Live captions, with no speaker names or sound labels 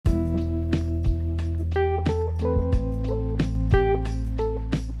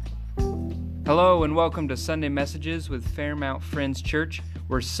Hello and welcome to Sunday Messages with Fairmount Friends Church.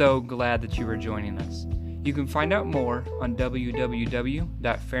 We're so glad that you are joining us. You can find out more on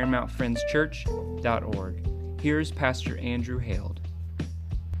www.fairmountfriendschurch.org. Here's Pastor Andrew Hald.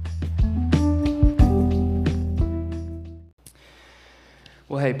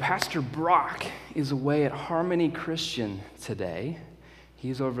 Well, hey, Pastor Brock is away at Harmony Christian today.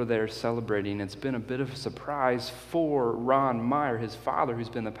 He's over there celebrating. It's been a bit of a surprise for Ron Meyer, his father, who's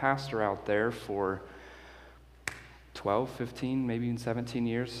been the pastor out there for 12, 15, maybe even 17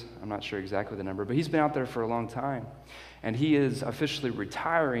 years. I'm not sure exactly the number, but he's been out there for a long time. And he is officially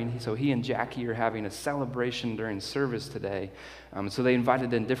retiring, so he and Jackie are having a celebration during service today. So they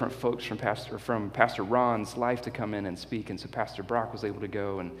invited in different folks from Pastor Ron's life to come in and speak, and so Pastor Brock was able to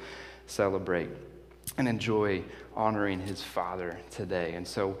go and celebrate and enjoy honoring his father today. And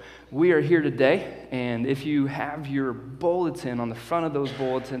so we are here today, and if you have your bulletin, on the front of those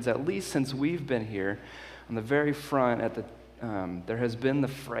bulletins, at least since we've been here, on the very front, there has been the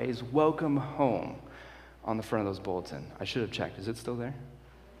phrase, "Welcome home," on the front of those bulletins. I should have checked. Is it still there?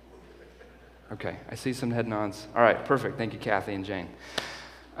 Okay, I see some head nods. All right, perfect. Thank you, Kathy and Jane.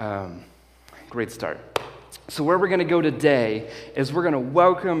 Great start. So where we're going to go today is we're going to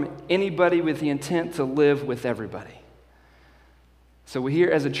welcome anybody with the intent to live with everybody. So we're here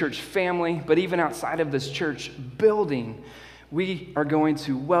as a church family, but even outside of this church building, we are going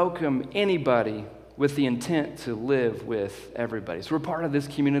to welcome anybody with the intent to live with everybody. So we're part of this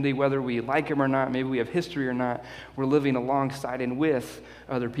community, whether we like them or not, maybe we have history or not, we're living alongside and with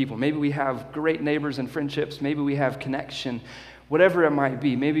other people. Maybe we have great neighbors and friendships, maybe we have connection, whatever it might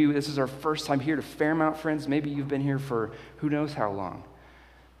be. Maybe this is our first time here to Fairmount Friends. Maybe you've been here for who knows how long.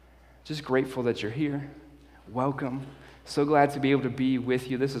 Just grateful that you're here. Welcome. So glad to be able to be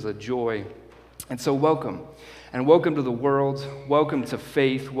with you. This is a joy. And so welcome. And welcome to the world. Welcome to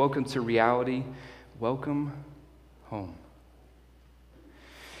faith. Welcome to reality. Welcome home.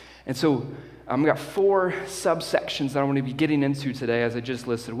 And so I've got 4 subsections that I want to be getting into today, as I just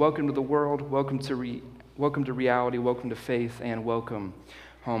listed. Welcome to the world. Welcome to reality, welcome to faith, and welcome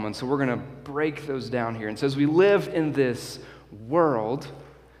home. And so we're going to break those down here. And so as we live in this world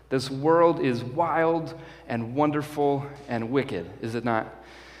is wild and wonderful and wicked, is it not?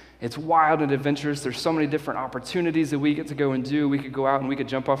 It's wild and adventurous. There's so many different opportunities that we get to go and do. We could go out and we could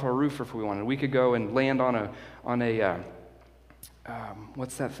jump off our roof if we wanted. We could go and land on a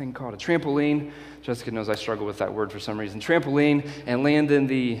what's that thing called? A trampoline. Jessica knows I struggle with that word for some reason. Trampoline, and land in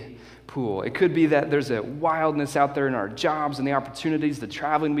the pool. It could be that there's a wildness out there in our jobs and the opportunities, the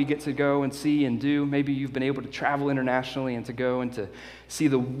traveling we get to go and see and do. Maybe you've been able to travel internationally and to go and to see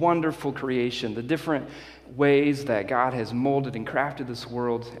the wonderful creation, the different ways that God has molded and crafted this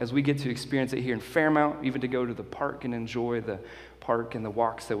world, as we get to experience it here in Fairmount, even to go to the park and enjoy the park and the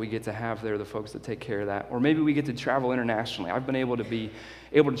walks that we get to have there, the folks that take care of that. Or maybe we get to travel internationally. I've been able to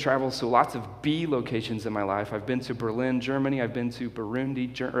travel to lots of B locations in my life. I've been to Berlin, Germany. I've been to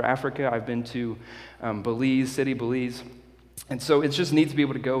Burundi, Africa. I've been to Belize. And so it's just neat to be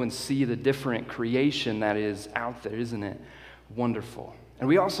able to go and see the different creation that is out there, isn't it? Wonderful. And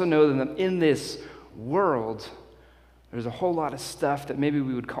we also know that in this world, there's a whole lot of stuff that maybe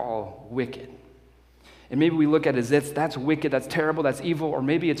we would call wicked. And maybe we look at it as that's wicked, that's terrible, that's evil, or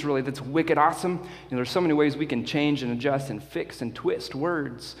maybe it's really that's wicked awesome. There's so many ways we can change and adjust and fix and twist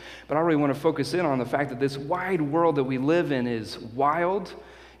words. But I really want to focus in on the fact that this wide world that we live in is wild,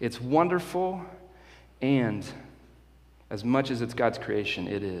 it's wonderful, and as much as it's God's creation,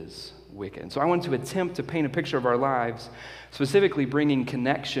 it is wicked. And so I want to attempt to paint a picture of our lives, specifically bringing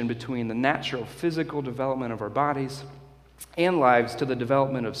connection between the natural physical development of our bodies and lives to the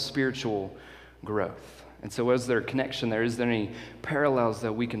development of spiritual growth. And so is there a connection there? Is there any parallels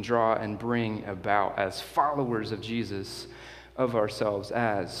that we can draw and bring about as followers of Jesus, of ourselves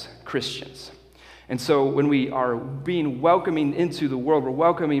as Christians? And so when we are being welcoming into the world, we're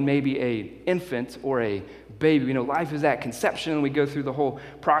welcoming maybe an infant or a baby. Life is at conception, and we go through the whole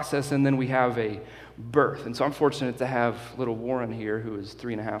process, and then we have a birth. And so I'm fortunate to have little Warren here, who is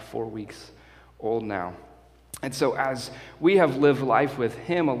 3.5, 4 weeks old now. And so as we have lived life with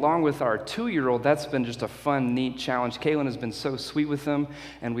him, along with our 2-year-old, that's been just a fun, neat challenge. Kaylin has been so sweet with him,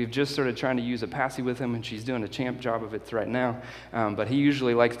 and we've just started trying to use a passy with him, and she's doing a champ job of it right now. But he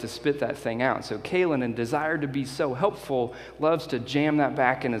usually likes to spit that thing out. So Kaylin, in desire to be so helpful, loves to jam that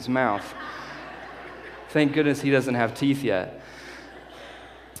back in his mouth. Thank goodness he doesn't have teeth yet.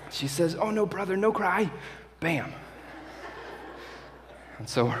 She says, "Oh, no, brother, no cry." Bam. And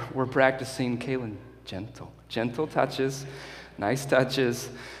so we're practicing, Kaylin, gentle touches, nice touches,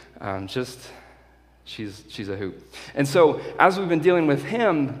 just She's a hoot. And so as we've been dealing with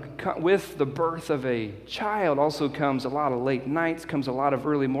him, with the birth of a child also comes a lot of late nights, comes a lot of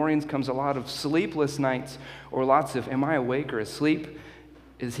early mornings, comes a lot of sleepless nights, or lots of, am I awake or asleep?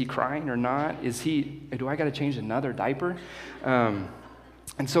 Is he crying or not? Do I got to change another diaper? And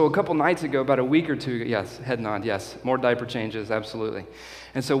so a couple nights ago, about a week or two, yes, head nod, yes, more diaper changes, absolutely.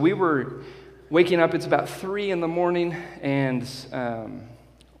 And so we were waking up, it's about 3 in the morning, and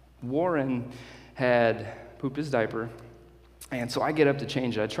Warren had pooped his diaper, and so I get up to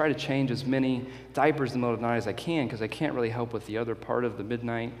change it. I try to change as many diapers in the middle of the night as I can, because I can't really help with the other part of the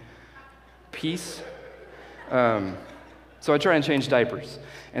midnight piece. So I try and change diapers.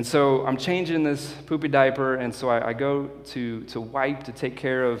 And so I'm changing this poopy diaper, and so I go to wipe to take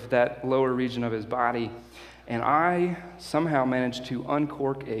care of that lower region of his body, and I somehow managed to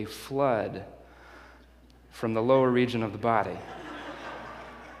uncork a flood from the lower region of the body.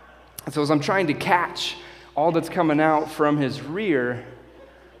 And so as I'm trying to catch all that's coming out from his rear,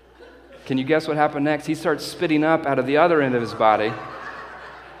 can you guess what happened next? He starts spitting up out of the other end of his body.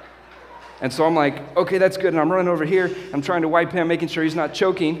 And so I'm like, okay, that's good. And I'm running over here. I'm trying to wipe him, making sure he's not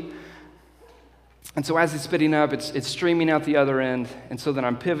choking. And so as he's spitting up, it's streaming out the other end. And so then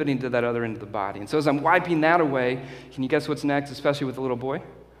I'm pivoting to that other end of the body. And so as I'm wiping that away, can you guess what's next, especially with the little boy?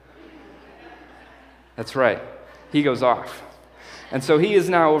 That's right. He goes off. And so he is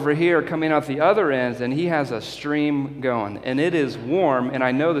now over here coming out the other end, and he has a stream going. And it is warm, and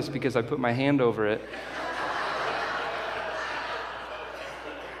I know this because I put my hand over it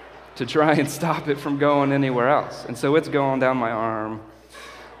to try and stop it from going anywhere else. And so it's going down my arm.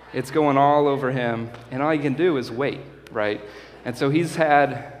 It's going all over him, and all you can do is wait, right? And so he's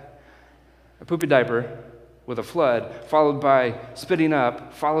had a poopy diaper with a flood, followed by spitting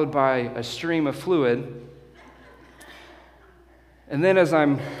up, followed by a stream of fluid. And then as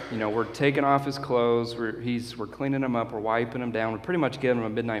we're taking off his clothes, we're cleaning him up, we're wiping him down, we're pretty much giving him a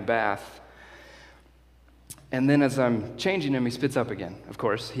midnight bath. And then as I'm changing him, he spits up again. Of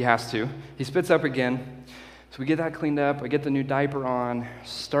course, he has to. He spits up again. So we get that cleaned up, I get the new diaper on,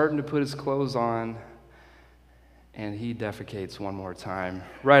 starting to put his clothes on, and he defecates one more time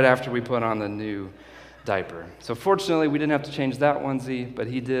right after we put on the new diaper. So fortunately, we didn't have to change that onesie, but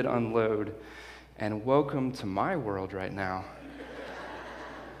he did unload. And welcome to my world right now.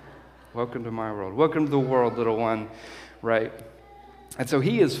 Welcome to my world. Welcome to the world, little one, right? And so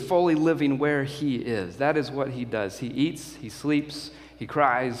he is fully living where he is. That is what he does. He eats, he sleeps, he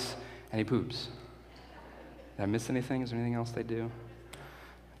cries, and he poops. Did I miss anything? Is there anything else they do?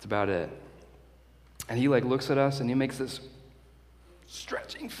 That's about it. And he looks at us and he makes this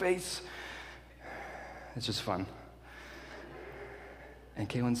stretching face. It's just fun. And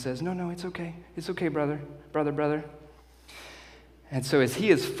Kaylin says, no, it's okay. It's okay, brother. And so as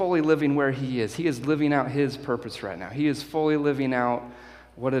he is fully living where he is living out his purpose right now. He is fully living out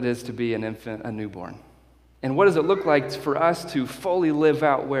what it is to be an infant, a newborn. And what does it look like for us to fully live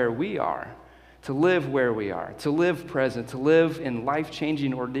out where we are? To live where we are, to live present, to live in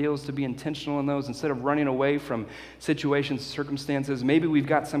life-changing ordeals, to be intentional in those instead of running away from situations, circumstances. Maybe we've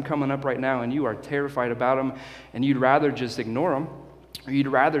got some coming up right now and you are terrified about them and you'd rather just ignore them. Or you'd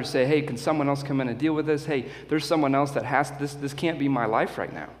rather say, hey, can someone else come in and deal with this? Hey, there's someone else that has this. This can't be my life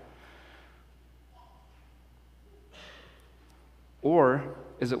right now. Or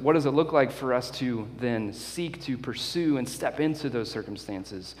what does it look like for us to then seek to pursue and step into those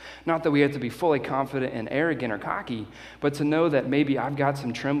circumstances? Not that we have to be fully confident and arrogant or cocky, but to know that maybe I've got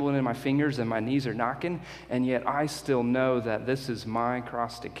some trembling in my fingers and my knees are knocking, and yet I still know that this is my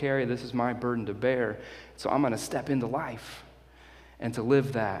cross to carry, this is my burden to bear, so I'm going to step into life and to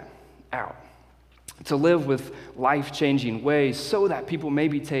live that out. To live with life-changing ways so that people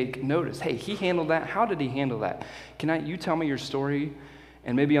maybe take notice. Hey, he handled that. How did he handle that? You tell me your story?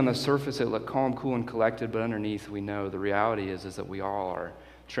 And maybe on the surface it looked calm, cool, and collected, but underneath we know the reality is that we all are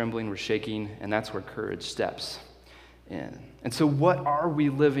trembling, we're shaking, and that's where courage steps in. And so what are we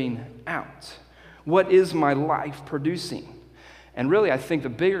living out? What is my life producing? And really, I think the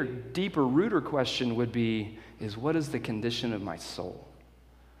bigger, deeper, rooter question would be, what is the condition of my soul?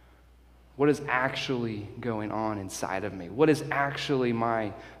 What is actually going on inside of me? What is actually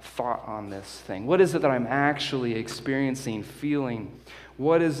my thought on this thing? What is it that I'm actually experiencing, feeling?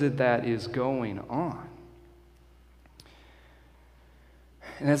 What is it that is going on?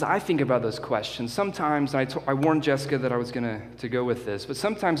 And as I think about those questions, sometimes, I warned Jessica that I was going to go with this, but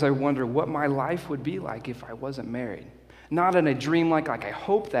sometimes I wonder what my life would be like if I wasn't married. Not in a dream like I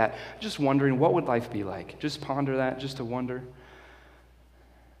hope that, just wondering what would life be like. Just ponder that, just to wonder.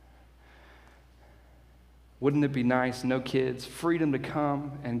 Wouldn't it be nice, no kids, freedom to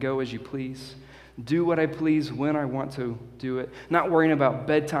come and go as you please? do what I please when I want to do it, not worrying about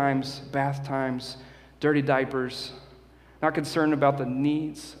bedtimes, bath times, dirty diapers, not concerned about the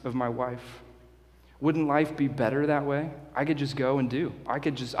needs of my wife. Wouldn't life be better that way? I could just go and do. I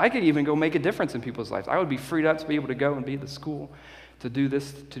could even go make a difference in people's lives. I would be freed up to be able to go and be at the school, to do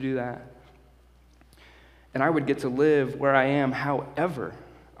this, to do that. And I would get to live where I am however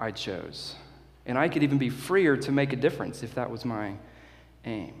I chose. And I could even be freer to make a difference if that was my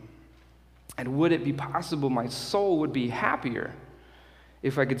aim. And would it be possible my soul would be happier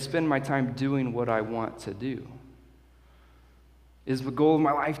if I could spend my time doing what I want to do? Is the goal of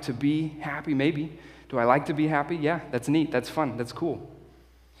my life to be happy? Maybe. Do I like to be happy? Yeah, that's neat, that's fun, that's cool.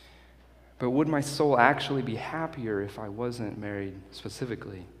 But would my soul actually be happier if I wasn't married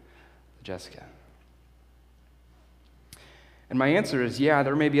specifically to Jessica? And my answer is, yeah,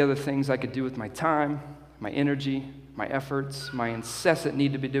 there may be other things I could do with my time, my energy, my efforts, my incessant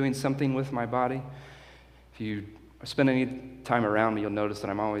need to be doing something with my body. If you spend any time around me, you'll notice that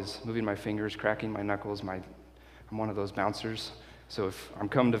I'm always moving my fingers, cracking my knuckles. I'm one of those bouncers. So if I'm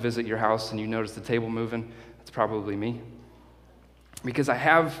coming to visit your house and you notice the table moving, that's probably me. Because I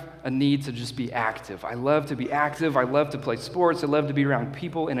have a need to just be active. I love to be active. I love to play sports. I love to be around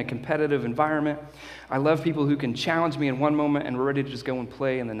people in a competitive environment. I love people who can challenge me in one moment and we're ready to just go and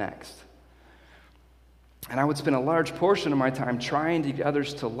play in the next. And I would spend a large portion of my time trying to get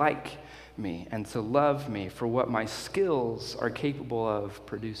others to like me and to love me for what my skills are capable of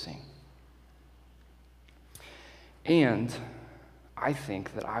producing. And I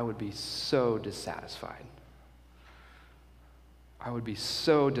think that I would be so dissatisfied. I would be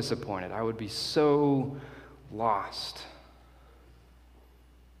so disappointed. I would be so lost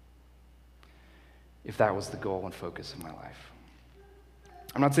if that was the goal and focus of my life.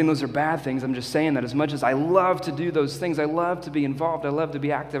 I'm not saying those are bad things. I'm just saying that as much as I love to do those things, I love to be involved, I love to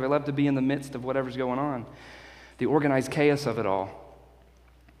be active, I love to be in the midst of whatever's going on, the organized chaos of it all,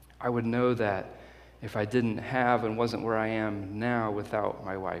 I would know that if I didn't have and wasn't where I am now without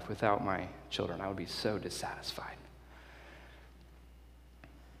my wife, without my children, I would be so dissatisfied.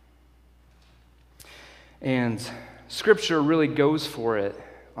 And Scripture really goes for it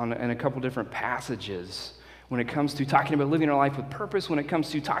in a couple different passages when it comes to talking about living our life with purpose, when it comes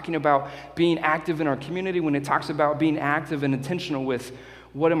to talking about being active in our community, when it talks about being active and intentional with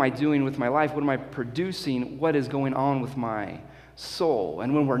what am I doing with my life, what am I producing, what is going on with my soul.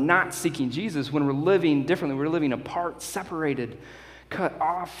 And when we're not seeking Jesus, when we're living differently, we're living apart, separated, cut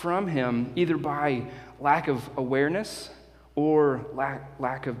off from Him, either by lack of awareness or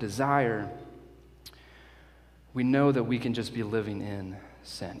lack of desire, we know that we can just be living in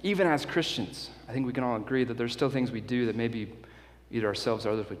sin. Even as Christians, I think we can all agree that there's still things we do that maybe either ourselves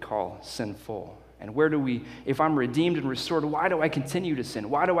or others would call sinful. And where do we, if I'm redeemed and restored, why do I continue to sin?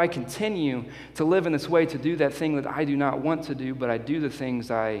 Why do I continue to live in this way, to do that thing that I do not want to do, but I do the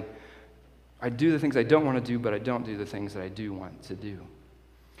things I do the things I don't want to do, but I don't do the things that I do want to do?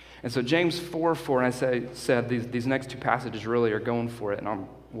 And so James 4:4, and I said these next two passages really are going for it, and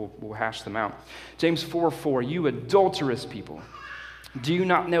we'll hash them out. James 4:4, you adulterous people, do you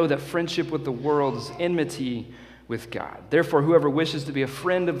not know that friendship with the world is enmity with God? Therefore, whoever wishes to be a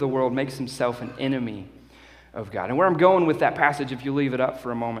friend of the world makes himself an enemy of God. And where I'm going with that passage, if you leave it up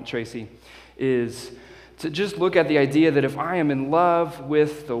for a moment, Tracy, is to just look at the idea that if I am in love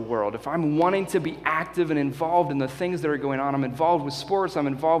with the world, if I'm wanting to be active and involved in the things that are going on, I'm involved with sports, I'm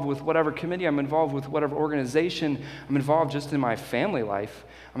involved with whatever committee, I'm involved with whatever organization, I'm involved just in my family life,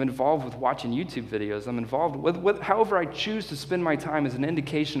 I'm involved with watching YouTube videos, I'm involved with however I choose to spend my time is an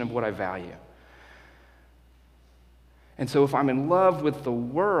indication of what I value. And so if I'm in love with the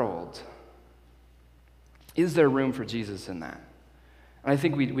world, is there room for Jesus in that? And I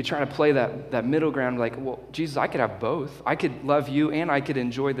think we try to play that middle ground like, well, Jesus, I could have both. I could love you and I could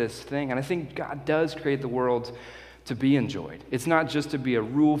enjoy this thing. And I think God does create the world to be enjoyed. It's not just to be a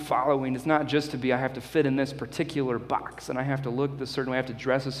rule following. It's not just to be, I have to fit in this particular box and I have to look this certain way, I have to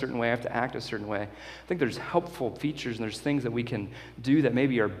dress a certain way, I have to act a certain way. I think there's helpful features and there's things that we can do that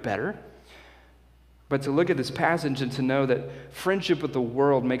maybe are better. But to look at this passage and to know that friendship with the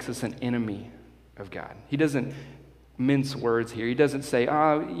world makes us an enemy of God. He doesn't mince words here. He doesn't say,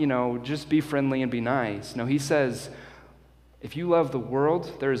 just be friendly and be nice. No, he says, if you love the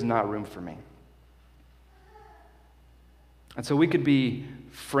world, there is not room for me. And so we could be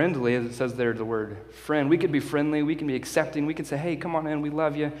friendly, as it says there, the word friend. We could be friendly, we can be accepting, we can say, hey, come on in, we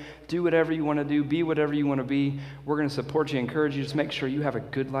love you, do whatever you want to do, be whatever you want to be. We're going to support you, encourage you, just make sure you have a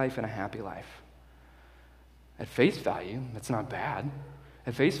good life and a happy life. At face value, that's not bad.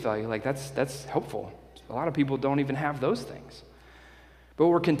 At face value, that's helpful. A lot of people don't even have those things. But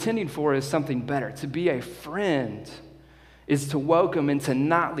what we're contending for is something better. To be a friend is to welcome and to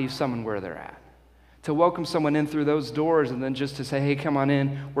not leave someone where they're at. To welcome someone in through those doors and then just to say, hey, come on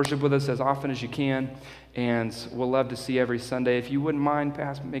in, worship with us as often as you can, and we'll love to see you every Sunday. If you wouldn't mind,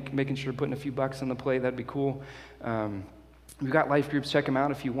 making sure putting a few bucks on the plate, that'd be cool. We've got life groups, check them out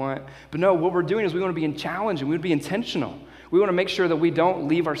if you want. But no, what we're doing is we want to be in challenge and we want to be intentional. We want to make sure that we don't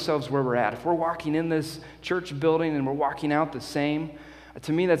leave ourselves where we're at. If we're walking in this church building and we're walking out the same,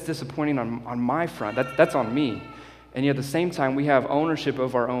 to me that's disappointing on my front. That's on me. And yet at the same time, we have ownership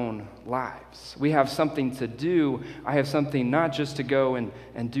of our own lives. We have something to do. I have something not just to go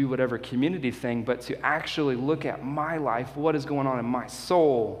and do whatever community thing, but to actually look at my life, what is going on in my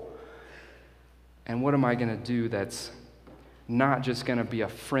soul, and what am I going to do that's not just going to be a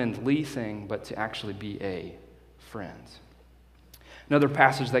friendly thing, but to actually be a friend. Another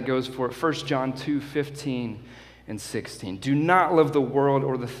passage that goes for it, 1 John 2:15 and 16. Do not love the world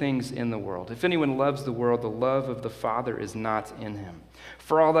or the things in the world. If anyone loves the world, the love of the Father is not in him.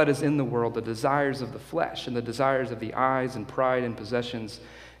 For all that is in the world, the desires of the flesh and the desires of the eyes and pride and possessions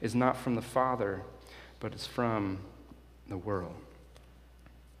is not from the Father, but is from the world.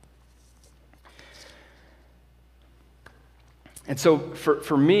 And so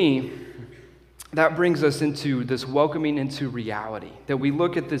for me, that brings us into this welcoming into reality, that we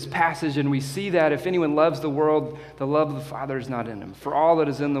look at this passage and we see that if anyone loves the world, the love of the Father is not in him. For all that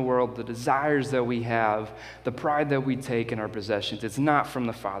is in the world, the desires that we have, the pride that we take in our possessions, it's not from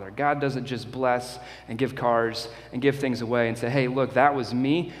the Father. God doesn't just bless and give cars and give things away and say, hey, look, that was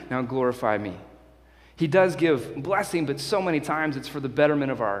me, now glorify me. He does give blessing, but so many times it's for the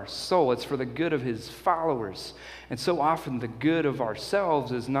betterment of our soul. It's for the good of his followers. And so often the good of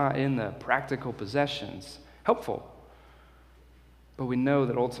ourselves is not in the practical possessions. Helpful. But we know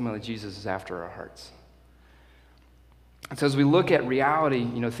that ultimately Jesus is after our hearts. And so as we look at reality,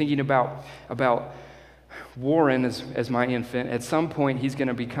 thinking about Warren as my infant, at some point he's going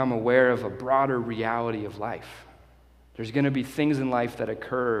to become aware of a broader reality of life. There's going to be things in life that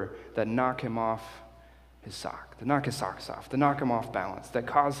occur that knock him off his sock, that knock his socks off, that knock him off balance, that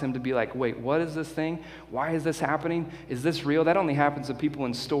cause him to be like, wait, what is this thing? Why is this happening? Is this real? That only happens to people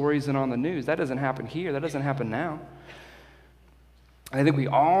in stories and on the news. That doesn't happen here. That doesn't happen now. I think we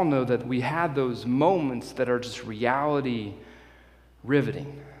all know that we had those moments that are just reality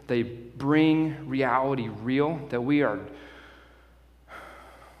riveting. They bring reality real, that we are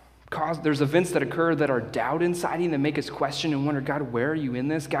there's events that occur that are doubt inciting that make us question and wonder, God, where are you in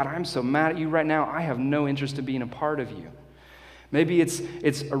this? God, I'm so mad at you right now. I have no interest in being a part of you. Maybe it's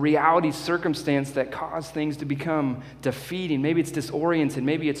a reality circumstance that caused things to become defeating. Maybe it's disoriented.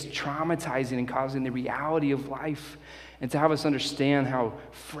 Maybe it's traumatizing and causing the reality of life and to have us understand how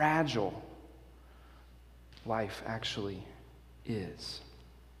fragile life actually is.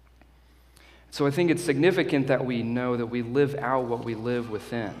 So I think it's significant that we know that we live out what we live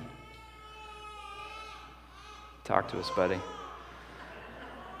within. Talk to us, buddy.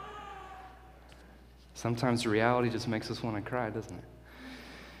 Sometimes the reality just makes us want to cry, doesn't it?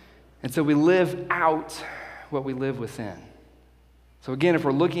 And so we live out what we live within. So again, if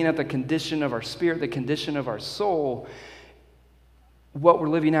we're looking at the condition of our spirit, the condition of our soul, what we're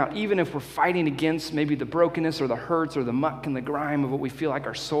living out, even if we're fighting against maybe the brokenness or the hurts or the muck and the grime of what we feel like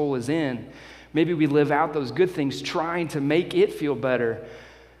our soul is in, maybe we live out those good things trying to make it feel better.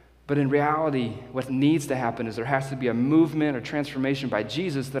 But in reality, what needs to happen is there has to be a movement or transformation by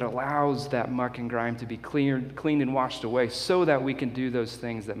Jesus that allows that muck and grime to be cleaned and washed away so that we can do those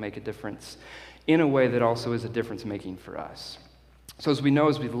things that make a difference in a way that also is a difference making for us. So as we know,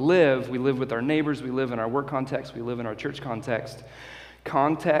 as we live with our neighbors, we live in our work context, we live in our church context.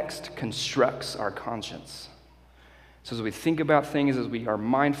 Context constructs our conscience. So as we think about things, as we are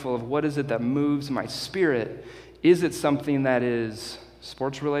mindful of what is it that moves my spirit, is it something that is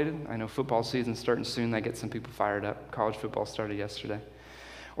sports related? I know football season's starting soon. That gets some people fired up. College football started yesterday.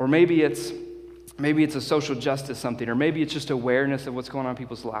 Or maybe it's a social justice something, or maybe it's just awareness of what's going on in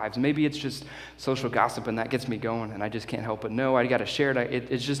people's lives. Maybe it's just social gossip and that gets me going and I just can't help but know. I got to share it.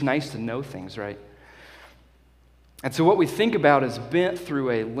 It's just nice to know things, right? And so what we think about is bent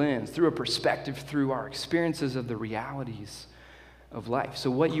through a lens, through a perspective, through our experiences of the realities of life. So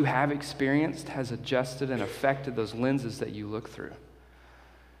what you have experienced has adjusted and affected those lenses that you look through.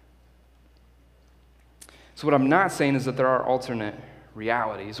 So what I'm not saying is that there are alternate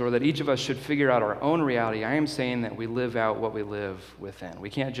realities or that each of us should figure out our own reality. I am saying that we live out what we live within.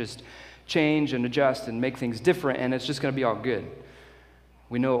 We can't just change and adjust and make things different and it's just going to be all good.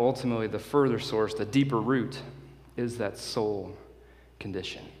 We know ultimately the further source, the deeper root, is that soul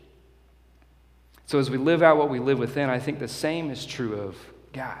condition. So as we live out what we live within, I think the same is true of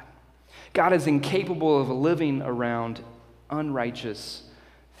God. God is incapable of living around unrighteous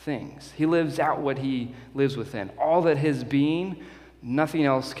things. He lives out what he lives within. All that his being, nothing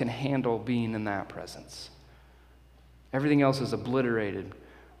else can handle being in that presence. Everything else is obliterated.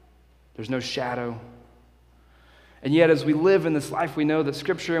 There's no shadow. And yet, as we live in this life, we know that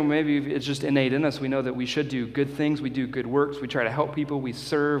Scripture, and maybe it's just innate in us, we know that we should do good things, we do good works, we try to help people, we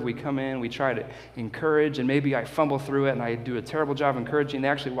serve, we come in, we try to encourage, and maybe I fumble through it and I do a terrible job encouraging. They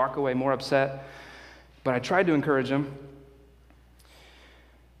actually walk away more upset. But I tried to encourage them.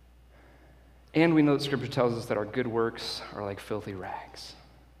 And we know that Scripture tells us that our good works are like filthy rags.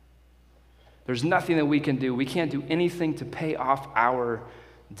 There's nothing that we can do. We can't do anything to pay off our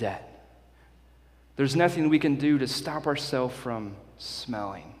debt. There's nothing we can do to stop ourselves from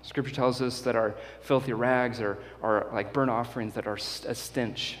smelling. Scripture tells us that our filthy rags are like burnt offerings that are a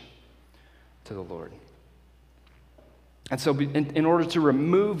stench to the Lord. And so in order to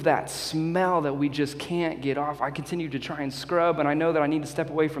remove that smell that we just can't get off, I continue to try and scrub, and I know that I need to step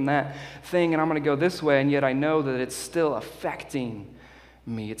away from that thing, and I'm going to go this way, and yet I know that it's still affecting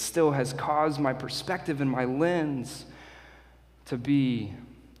me. It still has caused my perspective and my lens to be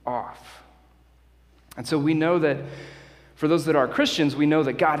off. And so we know that for those that are Christians, we know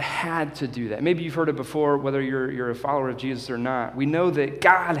that God had to do that. Maybe you've heard it before, whether you're a follower of Jesus or not. We know that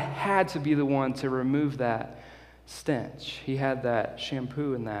God had to be the one to remove that stench. He had that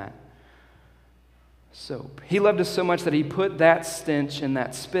shampoo and that soap. He loved us so much that he put that stench and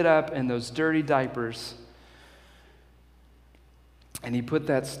that spit up and those dirty diapers, and he put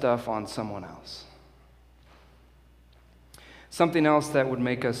that stuff on someone else. Something else that would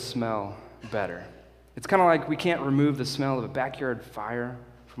make us smell better. It's kind of like we can't remove the smell of a backyard fire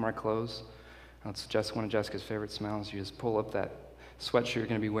from our clothes. That's just one of Jessica's favorite smells. You just pull up that sweatshirt you're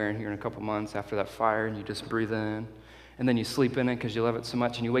going to be wearing here in a couple months after that fire, and you just breathe it in. And then you sleep in it because you love it so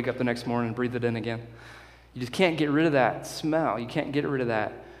much, and you wake up the next morning and breathe it in again. You just can't get rid of that smell. You can't get rid of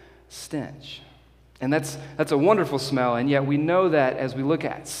that stench. And that's a wonderful smell, and yet we know that as we look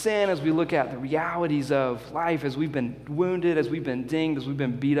at sin, as we look at the realities of life, as we've been wounded, as we've been dinged, as we've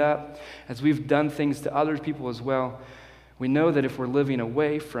been beat up, as we've done things to other people as well, we know that if we're living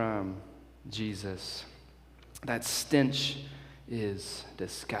away from Jesus, that stench is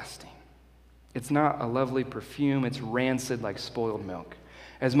disgusting. It's not a lovely perfume, it's rancid like spoiled milk.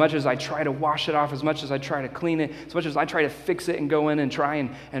 As much as I try to wash it off, as much as I try to clean it, as much as I try to fix it and go in and try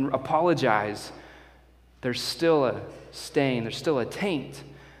and apologize, there's still a stain, there's still a taint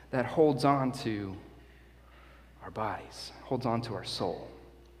that holds on to our bodies, holds on to our soul.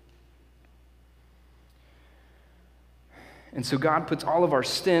 And so God puts all of our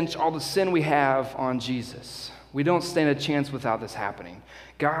stench, all the sin we have on Jesus. We don't stand a chance without this happening.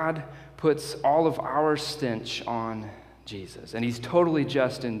 God puts all of our stench on Jesus, and he's totally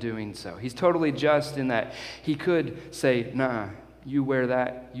just in doing so. He's totally just in that he could say, nah, you wear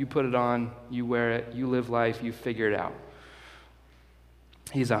that, you put it on, you wear it, you live life, you figure it out.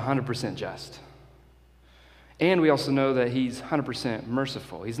 He's 100% just. And we also know that he's 100%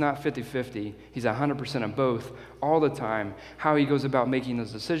 merciful. He's not 50-50. He's 100% of both all the time. How he goes about making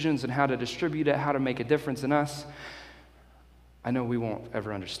those decisions and how to distribute it, how to make a difference in us, I know we won't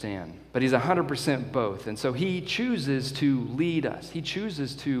ever understand. But he's 100% both. And so he chooses to lead us. He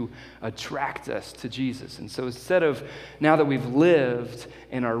chooses to attract us to Jesus. And so instead of, now that we've lived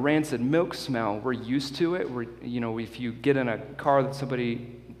in our rancid milk smell, we're used to it. If you get in a car that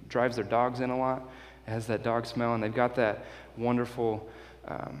somebody drives their dogs in a lot, it has that dog smell, and they've got that wonderful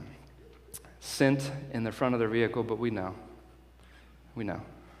scent in the front of their vehicle, but we know. We know.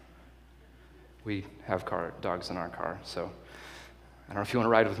 We have dogs in our car, so I don't know if you want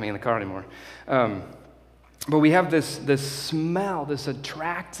to ride with me in the car anymore. But we have this smell, this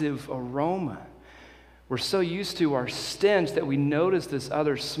attractive aroma. We're so used to our stench that we notice this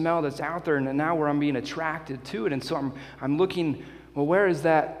other smell that's out there, and now I'm being attracted to it. And so I'm looking, well, where is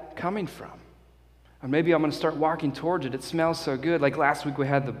that coming from? Or maybe I'm going to start walking towards it. It smells so good. Like last week we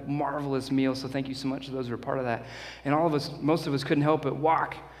had the marvelous meal, so thank you so much to those who were part of that. And most of us couldn't help but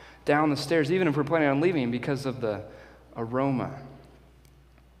walk down the stairs, even if we're planning on leaving, because of the aroma.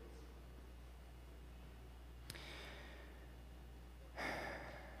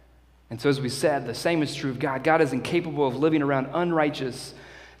 And so as we said, the same is true of God. God is incapable of living around unrighteous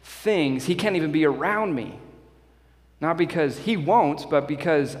things. He can't even be around me. Not because he won't, but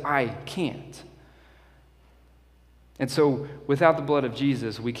because I can't. And so without the blood of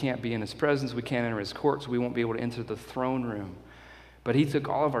Jesus, we can't be in his presence. We can't enter his courts. We won't be able to enter the throne room. But he took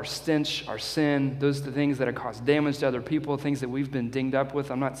all of our stench, our sin, those the things that have caused damage to other people, things that we've been dinged up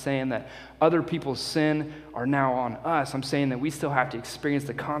with. I'm not saying that other people's sin are now on us. I'm saying that we still have to experience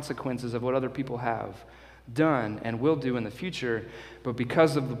the consequences of what other people have done and will do in the future. But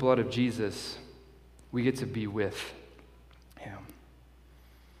because of the blood of Jesus, we get to be with him.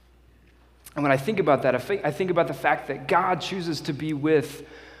 And when I think about that, I think about the fact that God chooses to be with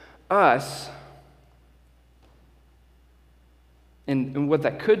us. And what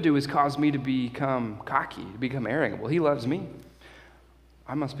that could do is cause me to become cocky, to become arrogant. Well, he loves me.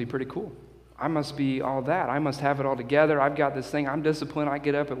 I must be pretty cool. I must be all that. I must have it all together. I've got this thing. I'm disciplined. I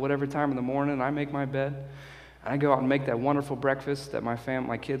get up at whatever time in the morning, and I make my bed. And I go out and make that wonderful breakfast that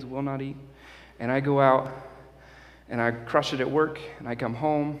my kids will not eat. And I go out, and I crush it at work, and I come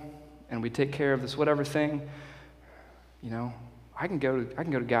home, and we take care of this whatever thing. You know, I can go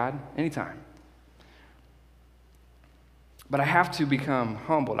to God anytime. But I have to become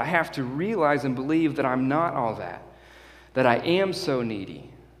humbled. I have to realize and believe that I'm not all that I am so needy,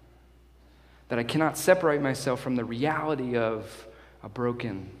 that I cannot separate myself from the reality of a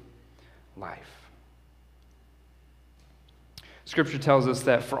broken life. Scripture tells us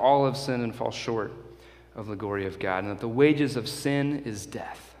that for all have sinned and fall short of the glory of God, and that the wages of sin is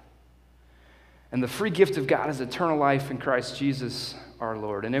death. And the free gift of God is eternal life in Christ Jesus our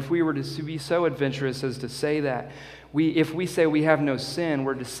Lord. And if we were to be so adventurous as to say that if we say we have no sin,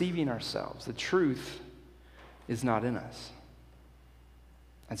 we're deceiving ourselves. The truth is not in us.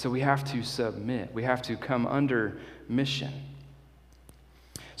 And so we have to submit. We have to come under mission.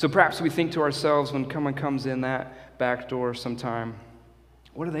 So perhaps we think to ourselves when someone comes in that back door sometime,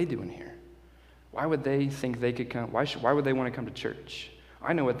 what are they doing here? Why would they think they could come? Why would they want to come to church?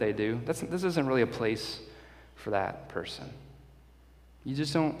 I know what they do. This isn't really a place for that person. You're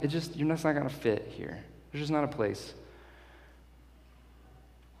just not going to fit here. There's just not a place.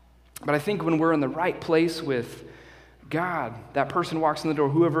 But I think when we're in the right place with God, that person walks in the door,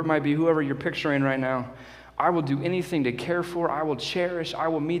 whoever it might be, whoever you're picturing right now, I will do anything to care for, I will cherish, I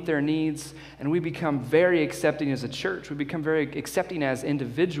will meet their needs, and we become very accepting as a church. We become very accepting as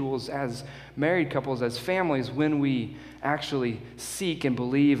individuals, as married couples, as families, when we actually seek and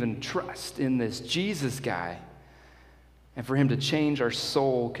believe and trust in this Jesus guy and for him to change our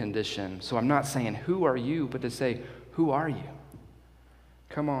soul condition. So I'm not saying, who are you, but to say, who are you?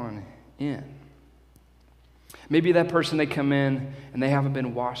 Come on in. Maybe that person, they come in and they haven't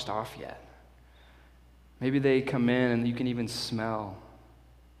been washed off yet. Maybe they come in and you can even smell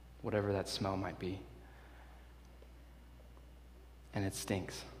whatever that smell might be. And it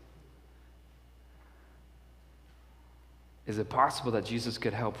stinks. Is it possible that Jesus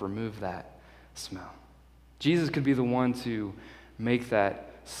could help remove that smell? Jesus could be the one to make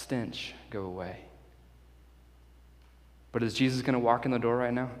that stench go away. But is Jesus going to walk in the door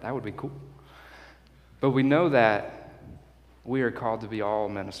right now? That would be cool. But we know that we are called to be all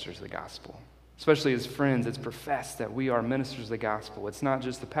ministers of the gospel. Especially as friends, it's professed that we are ministers of the gospel. It's not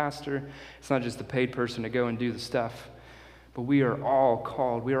just the pastor, it's not just the paid person to go and do the stuff, but we are all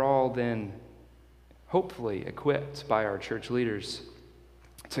called. We are all then hopefully equipped by our church leaders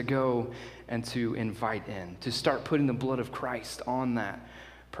to go and to invite in, to start putting the blood of Christ on that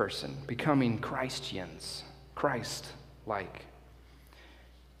person, becoming Christians, Christ-like.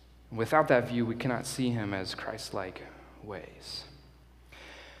 Without that view, we cannot see him as Christ-like ways.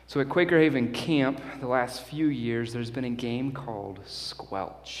 So at Quaker Haven Camp, the last few years, there's been a game called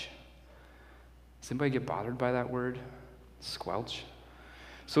Squelch. Does anybody get bothered by that word? Squelch?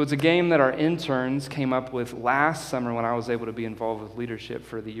 So it's a game that our interns came up with last summer when I was able to be involved with leadership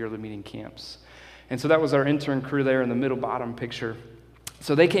for the yearly meeting camps. And so that was our intern crew there in the middle bottom picture.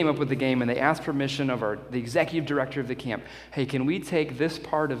 So they came up with the game and they asked permission of the executive director of the camp, hey, can we take this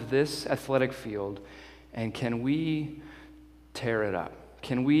part of this athletic field and can we tear it up?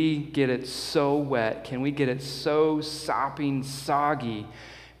 Can we get it so wet? Can we get it so sopping, soggy,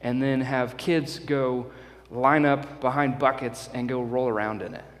 and then have kids go line up behind buckets and go roll around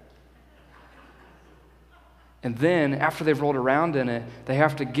in it? And then, after they've rolled around in it, they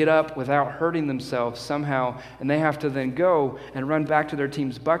have to get up without hurting themselves somehow, and they have to then go and run back to their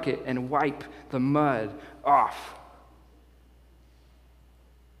team's bucket and wipe the mud off.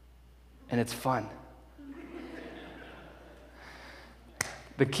 And it's fun.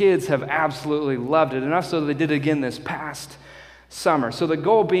 The kids have absolutely loved it, enough so that they did it again this past summer. So the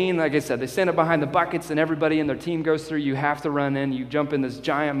goal being, like I said, they stand up behind the buckets and everybody in their team goes through. You have to run in. You jump in this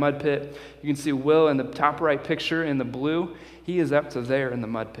giant mud pit. You can see Will in the top right picture in the blue. He is up to there in the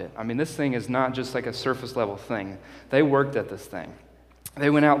mud pit. I mean, this thing is not just like a surface level thing. They worked at this thing. They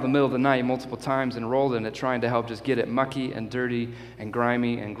went out in the middle of the night multiple times and rolled in it, trying to help just get it mucky and dirty and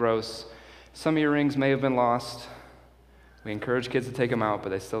grimy and gross. Some earrings may have been lost. We encourage kids to take them out, but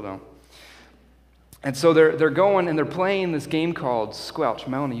they still don't. And so they're going and they're playing this game called Squelch.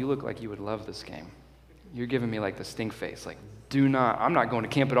 Melanie, you look like you would love this game. You're giving me like the stink face. Like, I'm not going to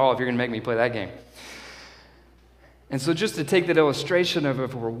camp at all if you're going to make me play that game. And so just to take that illustration of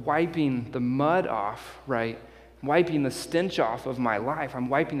if we're wiping the mud off, right, wiping the stench off of my life, I'm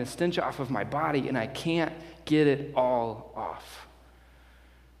wiping the stench off of my body, and I can't get it all off.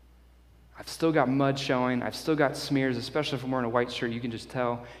 I've still got mud showing. I've still got smears, especially if I'm wearing a white shirt. You can just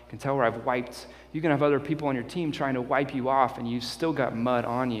tell. You can tell where I've wiped. You can have other people on your team trying to wipe you off, and you've still got mud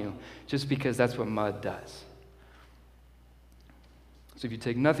on you just because that's what mud does. So if you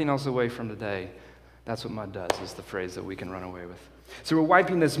take nothing else away from today, that's what mud does, is the phrase that we can run away with. So we're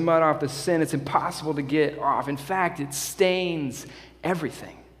wiping this mud off the sin. It's impossible to get off. In fact, it stains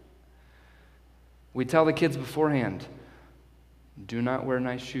everything. We tell the kids beforehand, do not wear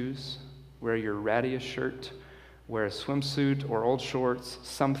nice shoes. Wear your rattiest shirt. Wear a swimsuit or old shorts,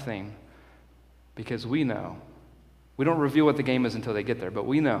 something. Because we know. We don't reveal what the game is until they get there, but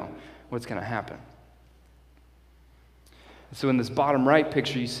we know what's going to happen. So in this bottom right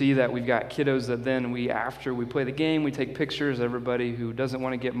picture, you see that we've got kiddos that then after we play the game, we take pictures. Everybody who doesn't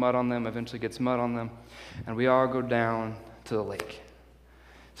want to get mud on them eventually gets mud on them. And we all go down to the lake.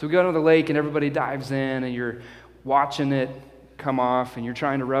 So we go to the lake and everybody dives in and you're watching it come off and you're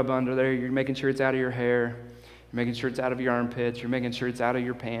trying to rub under there. You're making sure it's out of your hair. You're making sure it's out of your armpits. You're making sure it's out of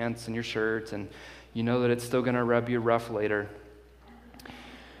your pants and your shirts. And you know that it's still going to rub you rough later.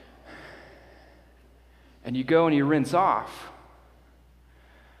 And you go and you rinse off.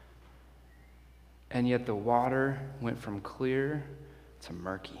 And yet the water went from clear to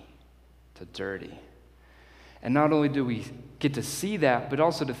murky, to dirty. And not only do we get to see that, but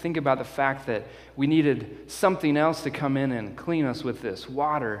also to think about the fact that we needed something else to come in and clean us with this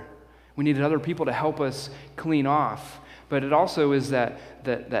water. We needed other people to help us clean off. But it also is that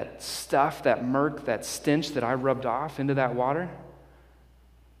stuff, that murk, that stench that I rubbed off into that water.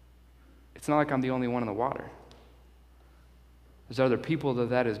 It's not like I'm the only one in the water. There's other people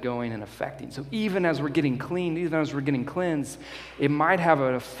that is going and affecting. So even as we're getting cleaned, even as we're getting cleansed, it might have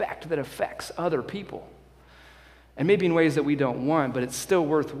an effect that affects other people. And maybe in ways that we don't want, but it's still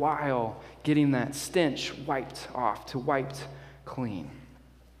worthwhile getting that stench wiped off, to wiped clean.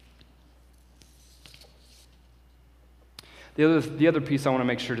 The other piece I want to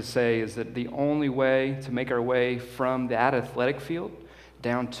make sure to say is that the only way to make our way from that athletic field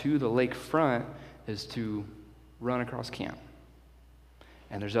down to the lakefront is to run across camp.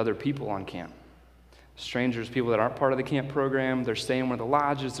 And there's other people on camp. Strangers, people that aren't part of the camp program, they're staying where the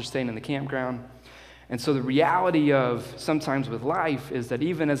lodge is, they're staying in the campground. And so the reality of sometimes with life is that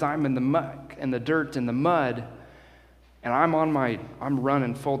even as I'm in the muck and the dirt and the mud, and I'm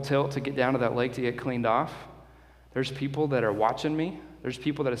running full tilt to get down to that lake to get cleaned off, there's people that are watching me. There's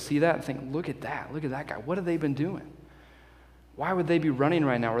people that see that and think, look at that guy. What have they been doing? Why would they be running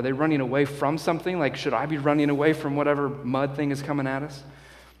right now? Are they running away from something? Like, should I be running away from whatever mud thing is coming at us?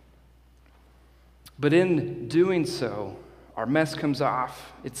 But in doing so, our mess comes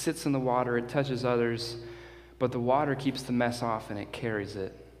off. It sits in the water. It touches others. But the water keeps the mess off and it carries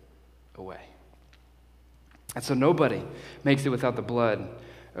it away. And so nobody makes it without the blood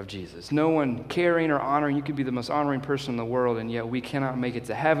of Jesus. No one caring or honoring. You could be the most honoring person in the world, and yet we cannot make it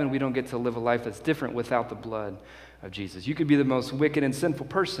to heaven. We don't get to live a life that's different without the blood of Jesus. You could be the most wicked and sinful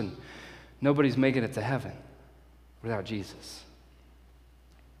person. Nobody's making it to heaven without Jesus.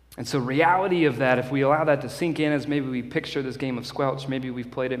 And so reality of that, if we allow that to sink in as maybe we picture this game of Squelch, maybe we've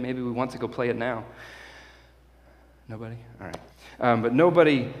played it, maybe we want to go play it now. Nobody? All right. But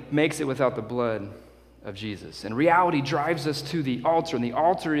nobody makes it without the blood of Jesus. And reality drives us to the altar, and the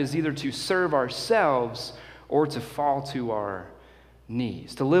altar is either to serve ourselves or to fall to our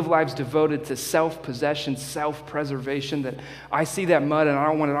knees, to live lives devoted to self-possession, self-preservation, that I see that mud and I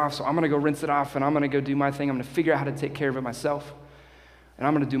don't want it off, so I'm going to go rinse it off and I'm going to go do my thing. I'm going to figure out how to take care of it myself, and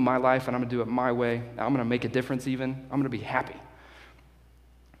I'm going to do my life and I'm going to do it my way. I'm going to make a difference even. I'm going to be happy.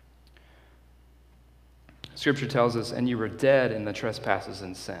 Scripture tells us, and you were dead in the trespasses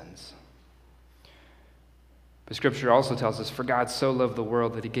and sins. The Scripture also tells us, for God so loved the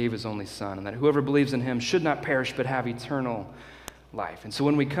world that he gave his only Son, and that whoever believes in him should not perish but have eternal life. And so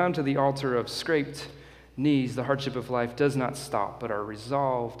when we come to the altar of scraped knees, the hardship of life does not stop, but our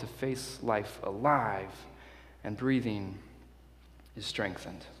resolve to face life alive and breathing is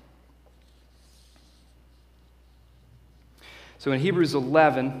strengthened. So in Hebrews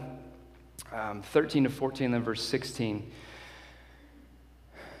 11, 13 to 14, then verse 16,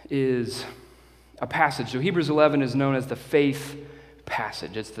 is a passage. So Hebrews 11 is known as the faith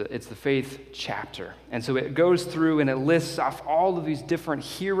passage. It's the faith chapter. And so it goes through and it lists off all of these different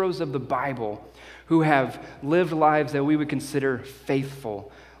heroes of the Bible who have lived lives that we would consider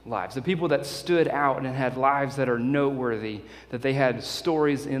faithful lives. The people that stood out and had lives that are noteworthy, that they had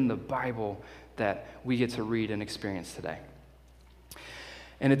stories in the Bible that we get to read and experience today.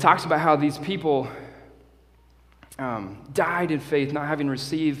 And it talks about how these people died in faith, not having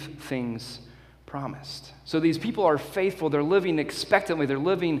received things promised. So these people are faithful. They're living expectantly. They're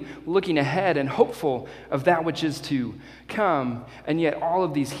living looking ahead and hopeful of that which is to come. And yet all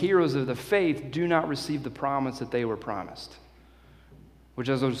of these heroes of the faith do not receive the promise that they were promised. Which,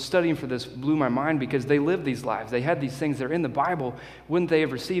 as I was studying for this, blew my mind because they lived these lives. They had these things that are in the Bible, wouldn't they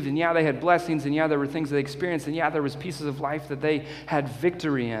have received? And yeah, they had blessings, and yeah, there were things they experienced, and yeah, there was pieces of life that they had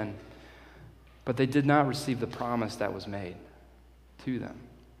victory in. But they did not receive the promise that was made to them.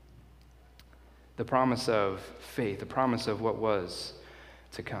 The promise of faith, the promise of what was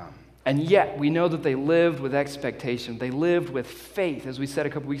to come. And yet, we know that they lived with expectation. They lived with faith. As we said a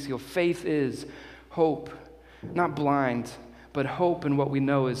couple weeks ago, faith is hope, not blind, but hope in what we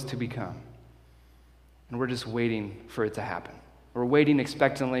know is to become. And we're just waiting for it to happen. We're waiting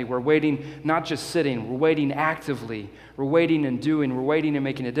expectantly. We're waiting, not just sitting. We're waiting actively. We're waiting and doing. We're waiting and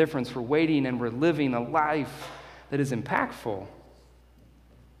making a difference. We're waiting and we're living a life that is impactful.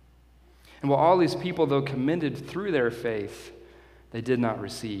 And while all these people, though, commended through their faith, they did not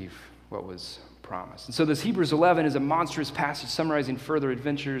receive what was promised. And so this Hebrews 11 is a monstrous passage summarizing further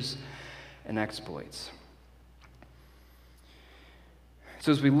adventures and exploits.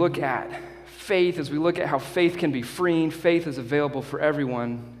 So as we look at faith, as we look at how faith can be freeing, faith is available for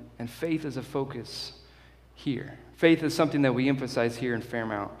everyone, and faith is a focus here. Faith is something that we emphasize here in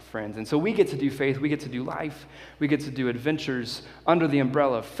Fairmount Friends. And so we get to do faith, we get to do life, we get to do adventures under the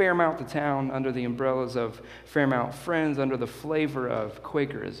umbrella of Fairmount the town, under the umbrellas of Fairmount Friends, under the flavor of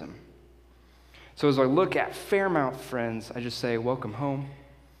Quakerism. So as I look at Fairmount Friends, I just say, welcome home.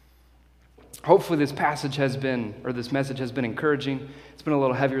 Hopefully this message has been encouraging. It's been a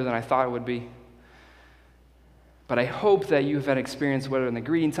little heavier than I thought it would be. But I hope that you've had experience, whether in the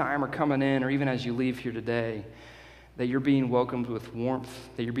greeting time or coming in, or even as you leave here today, that you're being welcomed with warmth,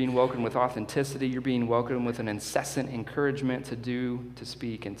 that you're being welcomed with authenticity, you're being welcomed with an incessant encouragement to do, to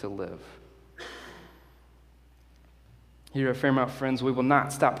speak, and to live. Here at Fairmount Friends, we will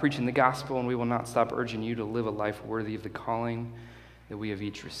not stop preaching the gospel, and we will not stop urging you to live a life worthy of the calling that we have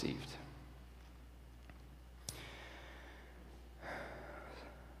each received.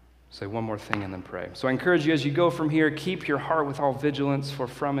 Say one more thing and then pray. So I encourage you as you go from here, keep your heart with all vigilance, for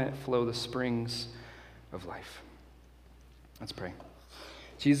from it flow the springs of life. Let's pray.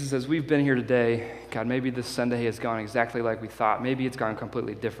 Jesus, as we've been here today, God, maybe this Sunday has gone exactly like we thought. Maybe it's gone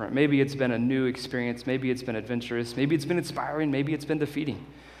completely different. Maybe it's been a new experience. Maybe it's been adventurous. Maybe it's been inspiring. Maybe it's been defeating.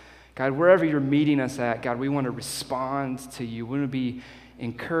 God, wherever you're meeting us at, God, we want to respond to you. We want to be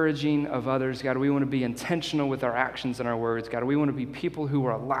encouraging of others. God, we want to be intentional with our actions and our words. God, we want to be people who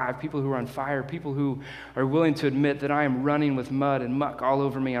are alive, people who are on fire, people who are willing to admit that I am running with mud and muck all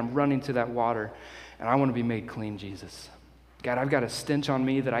over me. I'm running to that water, and I want to be made clean, Jesus. God, I've got a stench on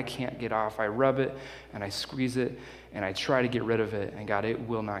me that I can't get off. I rub it, and I squeeze it, and I try to get rid of it, and God, it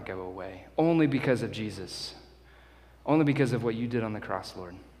will not go away. Only because of Jesus. Only because of what you did on the cross,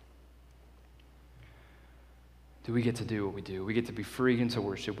 Lord. Do we get to do what we do? We get to be free and to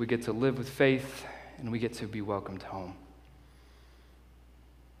worship. We get to live with faith, and we get to be welcomed home.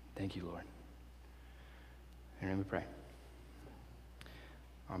 Thank you, Lord. In your name we pray.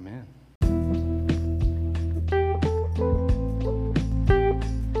 Amen.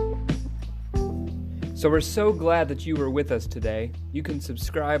 So we're so glad that you were with us today. You can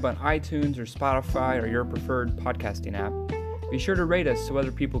subscribe on iTunes or Spotify or your preferred podcasting app. Be sure to rate us so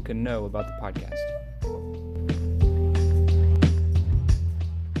other people can know about the podcast.